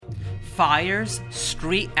Fires,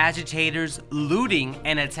 street agitators, looting,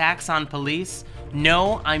 and attacks on police?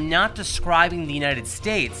 No, I'm not describing the United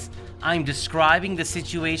States. I'm describing the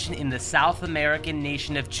situation in the South American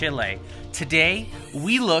nation of Chile. Today,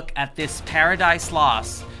 we look at this paradise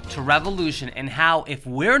lost to revolution and how, if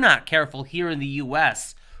we're not careful here in the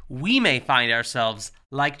US, we may find ourselves,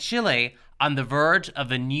 like Chile, on the verge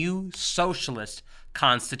of a new socialist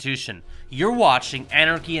constitution. You're watching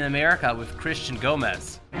Anarchy in America with Christian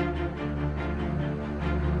Gomez.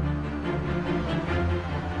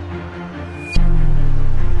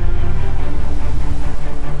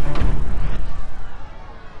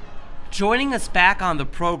 Joining us back on the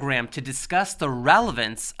program to discuss the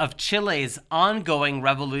relevance of Chile's ongoing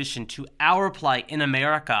revolution to our plight in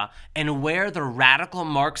America and where the radical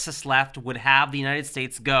Marxist left would have the United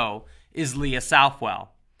States go is Leah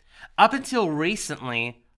Southwell. Up until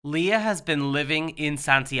recently, Leah has been living in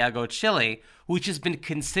Santiago, Chile, which has been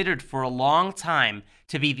considered for a long time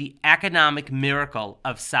to be the economic miracle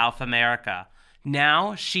of South America.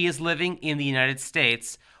 Now she is living in the United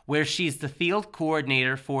States, where she's the field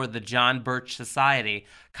coordinator for the John Birch Society,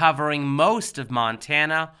 covering most of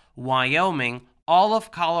Montana, Wyoming, all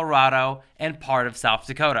of Colorado, and part of South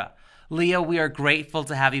Dakota. Leah, we are grateful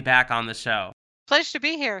to have you back on the show. Pleasure to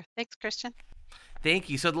be here. Thanks, Christian. Thank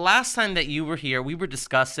you. So the last time that you were here, we were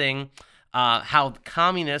discussing how the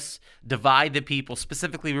communists divide the people.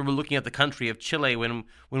 Specifically, we were looking at the country of Chile when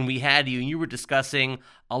we had you, and you were discussing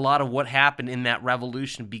a lot of what happened in that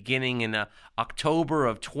revolution beginning in October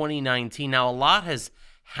of 2019. Now, a lot has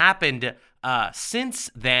happened since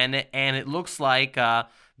then, and it looks like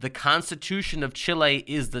the Constitution of Chile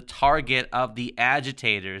is the target of the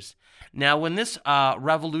agitators. Now, when this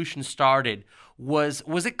revolution started,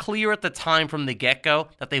 was it clear at the time from the get-go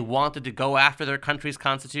that they wanted to go after their country's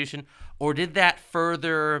constitution, or did that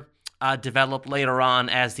further develop later on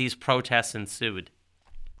as these protests ensued?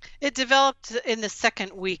 It developed in the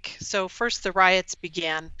second week. So first the riots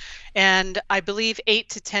began, and I believe 8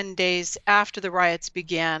 to 10 days after the riots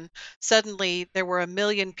began, suddenly there were 1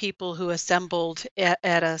 million people who assembled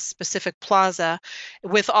at a specific plaza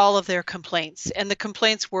with all of their complaints. And the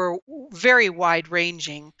complaints were very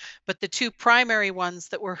wide-ranging, but the two primary ones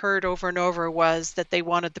that were heard over and over was that they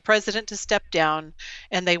wanted the president to step down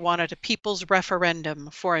and they wanted a people's referendum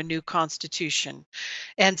for a new constitution.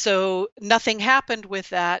 And so nothing happened with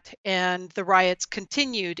that. And the riots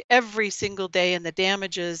continued every single day, and the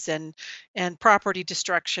damages and property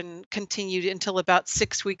destruction continued until about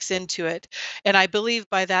 6 weeks into it. And I believe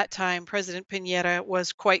by that time, President Piñera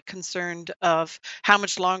was quite concerned of how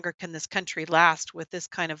much longer can this country last with this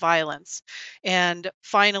kind of violence. And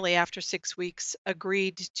finally, after 6 weeks,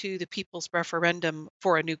 agreed to the people's referendum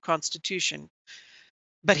for a new constitution.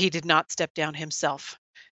 But he did not step down himself.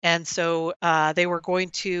 And so they were going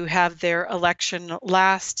to have their election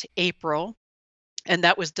last April, and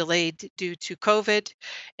that was delayed due to COVID.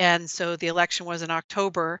 And so the election was in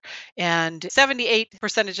October, and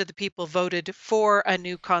 78% of the people voted for a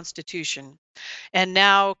new constitution. And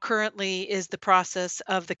now currently is the process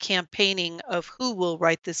of the campaigning of who will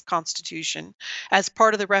write this constitution. As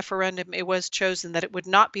part of the referendum, it was chosen that it would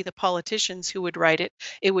not be the politicians who would write it.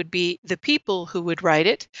 It would be the people who would write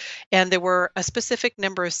it. And there were a specific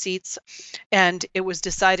number of seats, and it was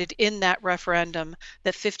decided in that referendum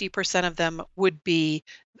that 50% of them would be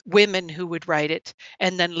women who would write it.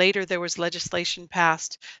 And then later there was legislation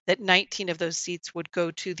passed that 19 of those seats would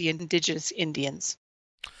go to the indigenous Indians.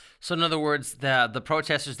 So in other words, the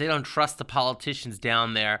protesters, they don't trust the politicians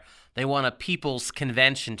down there. They want a people's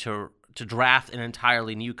convention to draft an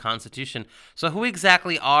entirely new constitution. So who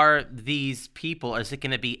exactly are these people? Is it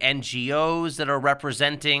going to be NGOs that are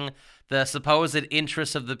representing the supposed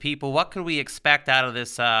interests of the people? What could we expect out of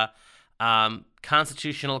this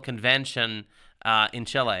constitutional convention in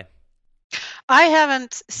Chile? I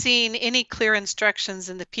haven't seen any clear instructions,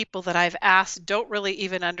 and the people that I've asked don't really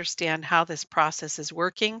even understand how this process is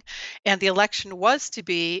working. And the election was to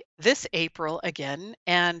be this April again.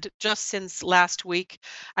 And just since last week,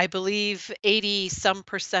 I believe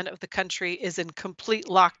 80% of the country is in complete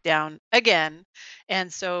lockdown again.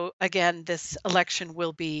 And so again, this election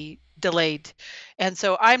will be delayed. And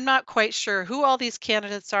so I'm not quite sure who all these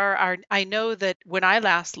candidates are. I know that when I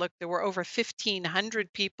last looked, there were over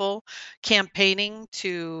 1,500 people campaigning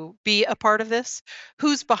to be a part of this.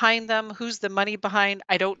 Who's behind them? Who's the money behind?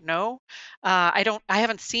 I don't know. I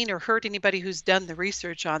haven't seen or heard anybody who's done the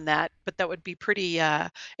research on that, but that would be pretty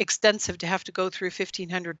extensive to have to go through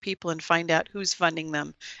 1,500 people and find out who's funding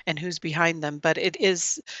them and who's behind them. But it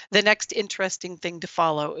is the next interesting thing to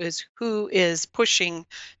follow is who is pushing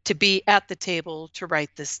to be at the table to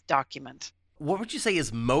write this document. What would you say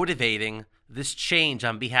is motivating this change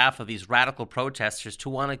on behalf of these radical protesters to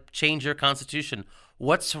want to change their constitution?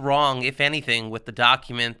 What's wrong, if anything, with the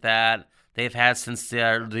document that they've had since the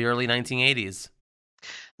early 1980s?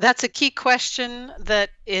 That's a key question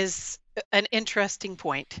that is an interesting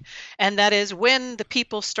point. And that is when the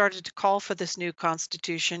people started to call for this new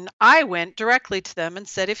constitution, I went directly to them and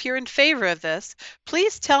said, if you're in favor of this,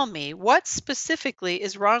 please tell me what specifically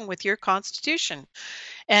is wrong with your constitution.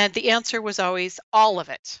 And the answer was always all of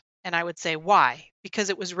it. And I would say, why?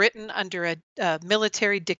 Because it was written under a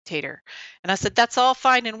military dictator. And I said, that's all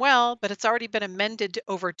fine and well, but it's already been amended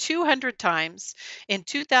over 200 times. In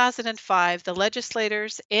 2005, the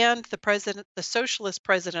legislators and the president, the socialist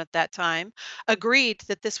president at that time, agreed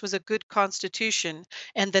that this was a good constitution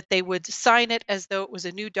and that they would sign it as though it was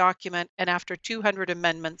a new document. And after 200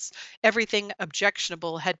 amendments, everything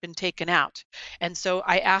objectionable had been taken out. And so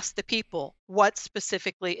I asked the people, what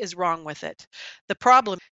specifically is wrong with it? The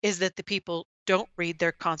problem is that the people don't read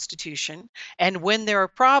their constitution. And when there are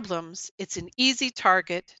problems, it's an easy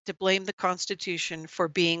target to blame the constitution for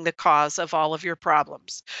being the cause of all of your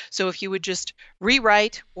problems. So if you would just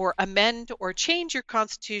rewrite or amend or change your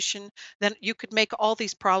constitution, then you could make all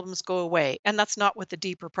these problems go away. And that's not what the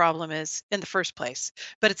deeper problem is in the first place.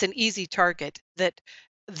 But it's an easy target that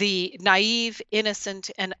the naive,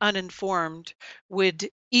 innocent, and uninformed would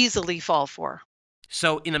easily fall for.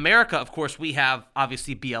 So in America, of course, we have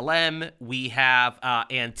obviously BLM, we have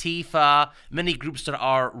Antifa, many groups that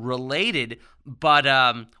are related,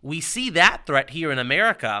 but we see that threat here in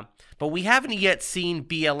America, but we haven't yet seen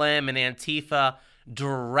BLM and Antifa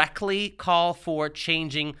directly call for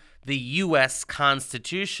changing the U.S.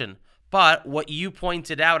 Constitution. But what you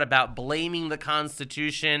pointed out about blaming the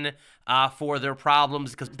Constitution for their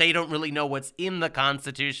problems because they don't really know what's in the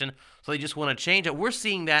Constitution, so they just want to change it. We're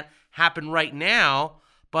seeing that happen right now,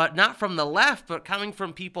 but not from the left, but coming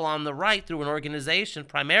from people on the right through an organization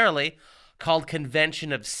primarily called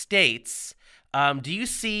Convention of States. Do you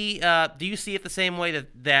see it the same way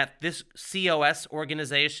that this COS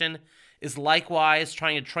organization is likewise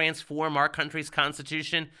trying to transform our country's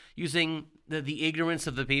constitution using the ignorance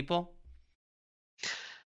of the people?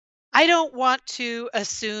 I don't want to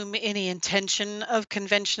assume any intention of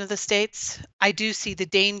Convention of the States. I do see the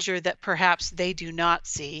danger that perhaps they do not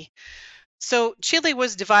see. So Chile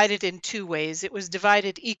was divided in two ways. It was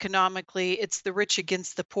divided economically. It's the rich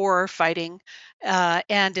against the poor fighting,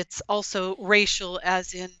 and it's also racial,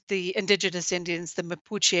 as in the indigenous Indians, the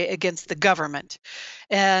Mapuche, against the government.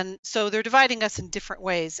 And so they're dividing us in different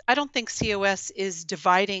ways. I don't think COS is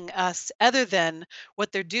dividing us, other than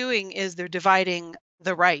what they're doing is they're dividing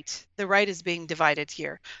the right. The right is being divided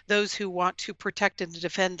here. Those who want to protect and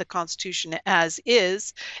defend the Constitution as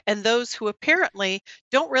is, and those who apparently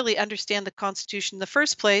don't really understand the Constitution in the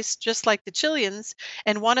first place, just like the Chileans,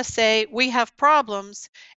 and want to say we have problems,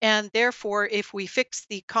 and therefore, if we fix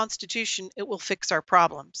the Constitution, it will fix our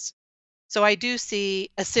problems. So I do see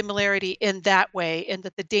a similarity in that way, in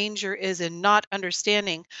that the danger is in not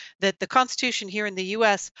understanding that the Constitution here in the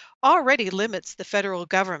US already limits the federal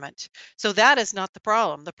government. So that is not the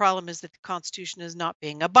problem. The problem is that the Constitution is not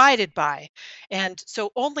being abided by. And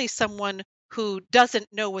so only someone who doesn't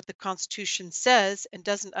know what the Constitution says and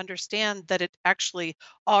doesn't understand that it actually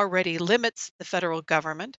already limits the federal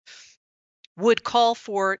government would call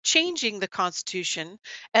for changing the Constitution,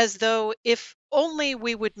 as though if only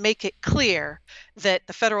we would make it clear that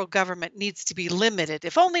the federal government needs to be limited,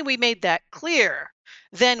 if only we made that clear,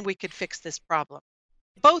 then we could fix this problem.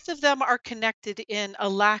 Both of them are connected in a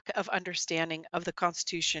lack of understanding of the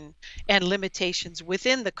Constitution and limitations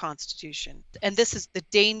within the Constitution. And this is the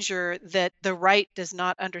danger that the right does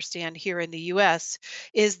not understand here in the US,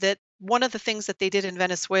 is that one of the things that they did in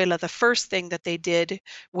Venezuela, the first thing that they did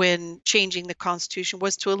when changing the Constitution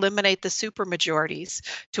was to eliminate the supermajorities,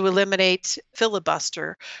 to eliminate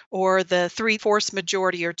filibuster or the three-fourths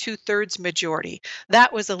majority or two-thirds majority.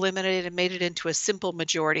 That was eliminated and made it into a simple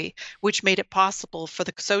majority, which made it possible for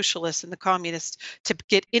the socialists and the communists to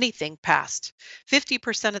get anything passed.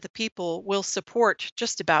 50% of the people will support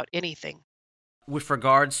just about anything. With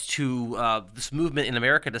regards to this movement in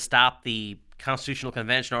America to stop the Constitutional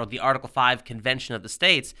Convention or the Article 5 Convention of the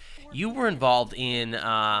States, you were involved in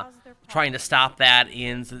trying to stop that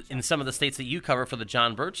in some of the states that you cover for the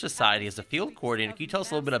John Birch Society as a field coordinator. Can you tell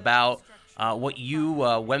us a little bit about what you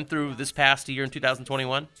went through this past year in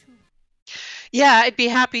 2021? Yeah, I'd be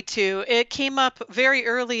happy to. It came up very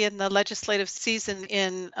early in the legislative season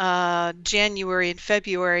in January and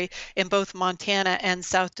February in both Montana and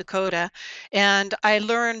South Dakota. And I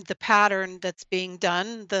learned the pattern that's being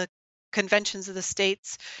done. The conventions of the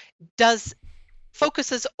states does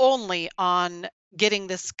focuses only on getting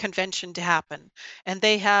this convention to happen. And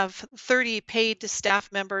they have 30 paid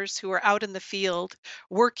staff members who are out in the field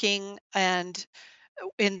working and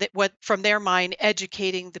what from their mind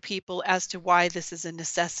educating the people as to why this is a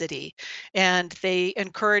necessity, and they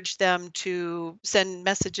encourage them to send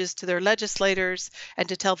messages to their legislators and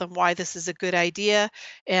to tell them why this is a good idea,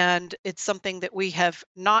 and it's something that we have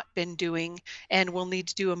not been doing and will need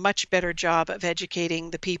to do a much better job of educating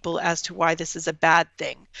the people as to why this is a bad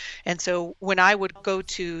thing. And so when I would go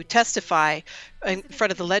to testify in front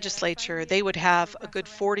of the legislature, they would have a good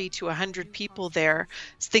 40 to 100 people there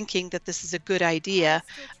thinking that this is a good idea,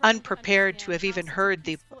 unprepared to have even heard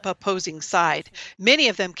the opposing side. Many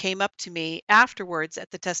of them came up to me afterwards at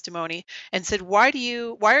the testimony and said, why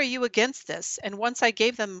are you against this? And once I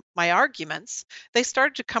gave them my arguments, they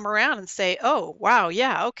started to come around and say, oh, wow,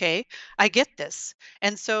 yeah, okay, I get this.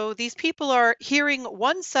 And so these people are hearing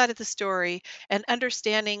one side of the story and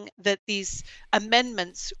understanding that these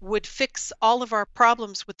amendments would fix all of our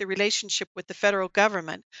problems with the relationship with the federal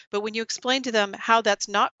government. But when you explain to them how that's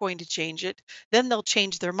not going to change it, then they'll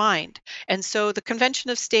change their mind. And so the Convention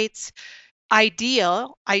of States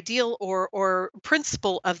ideal or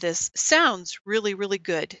principle of this sounds really, really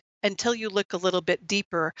good until you look a little bit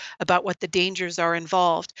deeper about what the dangers are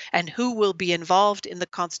involved and who will be involved in the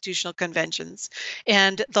constitutional conventions,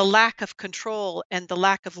 and the lack of control and the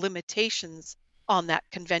lack of limitations on that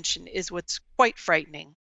convention is what's quite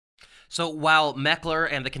frightening. So while Meckler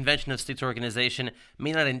and the Convention of States organization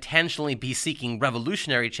may not intentionally be seeking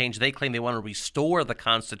revolutionary change, they claim they want to restore the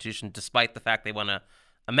Constitution despite the fact they want to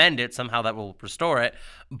amend it. Somehow that will restore it.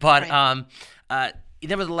 But Right.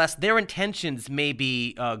 Nevertheless, their intentions may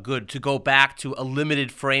be good to go back to a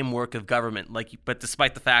limited framework of government. But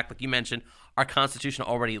despite the fact, like you mentioned, our Constitution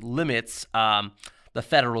already limits the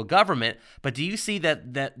federal government. But do you see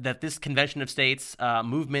that this Convention of States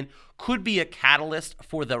movement could be a catalyst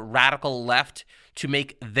for the radical left to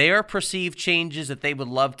make their perceived changes that they would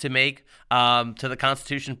love to make to the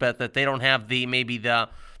Constitution, but that they don't have the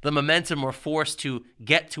momentum or force to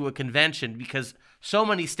get to a convention because so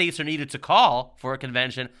many states are needed to call for a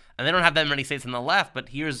convention, and they don't have that many states on the left. But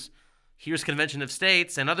here's Convention of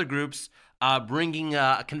States and other groups bringing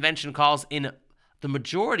convention calls in the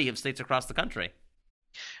majority of states across the country.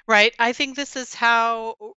 Right. I think this is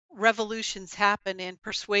how revolutions happen, in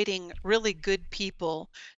persuading really good people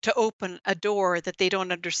to open a door that they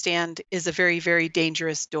don't understand is a very, very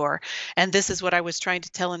dangerous door. And this is what I was trying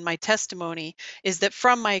to tell in my testimony, is that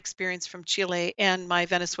from my experience from Chile and my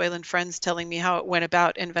Venezuelan friends telling me how it went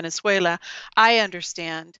about in Venezuela, I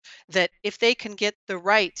understand that if they can get the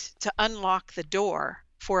right to unlock the door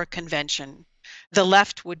for a convention, the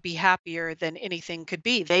left would be happier than anything could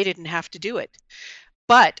be. They didn't have to do it.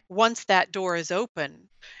 But once that door is open,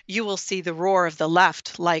 you will see the roar of the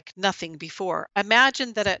left like nothing before.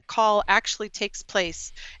 Imagine that a call actually takes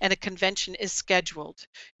place and a convention is scheduled.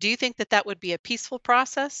 Do you think that that would be a peaceful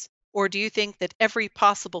process? Or do you think that every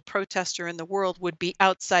possible protester in the world would be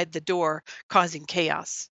outside the door causing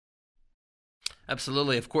chaos?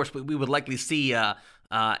 Absolutely. Of course, we would likely see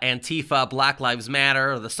Antifa, Black Lives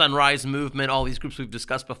Matter, the Sunrise Movement, all these groups we've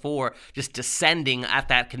discussed before, just descending at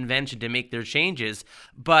that convention to make their changes.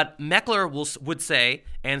 But Meckler would say,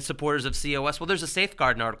 and supporters of COS, well, there's a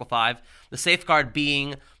safeguard in Article 5, the safeguard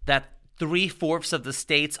being that 3/4 of the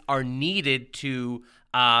states are needed to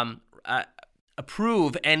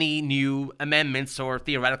approve any new amendments or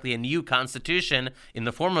theoretically a new constitution in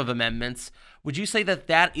the form of amendments. Would you say that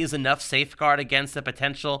that is enough safeguard against a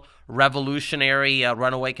potential revolutionary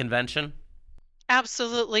runaway convention?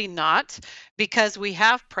 Absolutely not, because we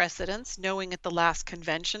have precedents knowing at the last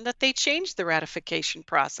convention that they changed the ratification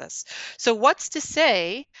process. So, what's to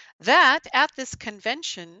say that at this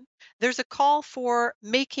convention, there's a call for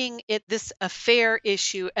making it this a fair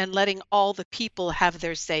issue and letting all the people have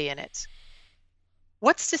their say in it?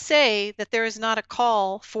 What's to say that there is not a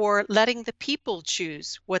call for letting the people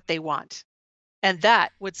choose what they want? And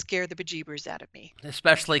that would scare the bejeebers out of me.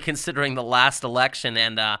 Especially considering the last election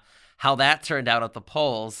and how that turned out at the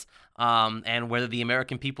polls, and whether the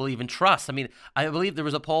American people even trust. I mean, I believe there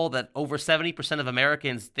was a poll that over 70% of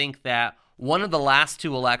Americans think that one of the last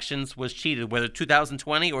two elections was cheated, whether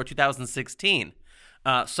 2020 or 2016.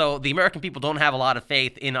 So the American people don't have a lot of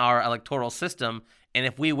faith in our electoral system. And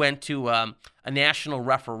if we went to a national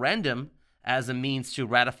referendum as a means to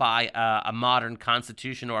ratify a modern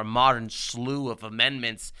constitution or a modern slew of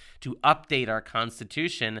amendments to update our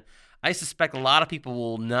constitution, I suspect a lot of people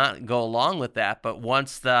will not go along with that. But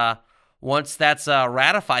once that's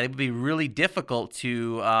ratified, it would be really difficult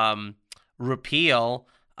to repeal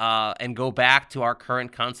and go back to our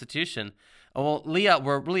current constitution. Well, Leah,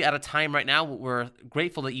 we're really out of time right now. We're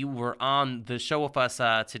grateful that you were on the show with us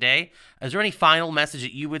today. Is there any final message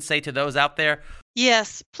that you would say to those out there?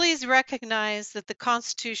 Yes, please recognize that the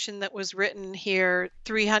Constitution that was written here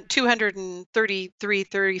 233,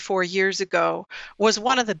 34 years ago was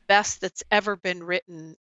one of the best that's ever been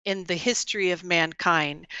written in the history of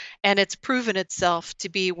mankind, and it's proven itself to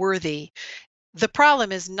be worthy. The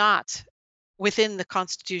problem is not within the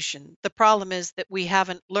Constitution. The problem is that we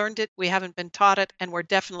haven't learned it, we haven't been taught it, and we're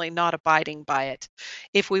definitely not abiding by it.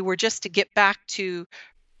 If we were just to get back to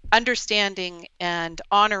understanding and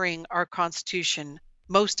honoring our Constitution,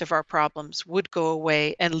 most of our problems would go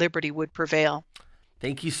away and liberty would prevail.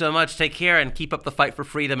 Thank you so much. Take care and keep up the fight for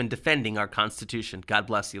freedom and defending our Constitution. God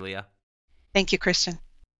bless you, Leah. Thank you, Christian.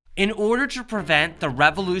 In order to prevent the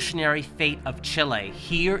revolutionary fate of Chile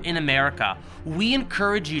here in America, we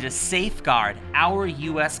encourage you to safeguard our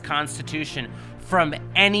U.S. Constitution from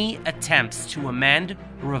any attempts to amend,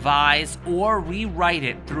 revise, or rewrite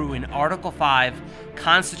it through an Article 5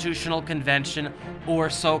 Constitutional Convention or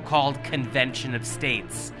so-called Convention of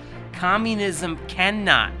States. Communism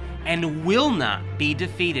cannot and will not be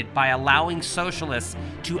defeated by allowing socialists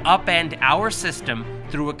to upend our system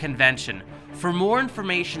through a convention. For more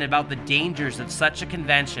information about the dangers of such a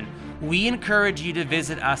convention, we encourage you to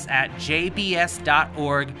visit us at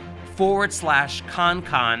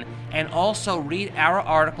jbs.org/ConCon and also read our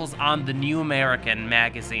articles on the New American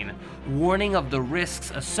magazine, warning of the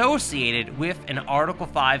risks associated with an Article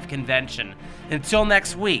 5 convention. Until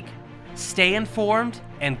next week, stay informed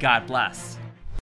and God bless.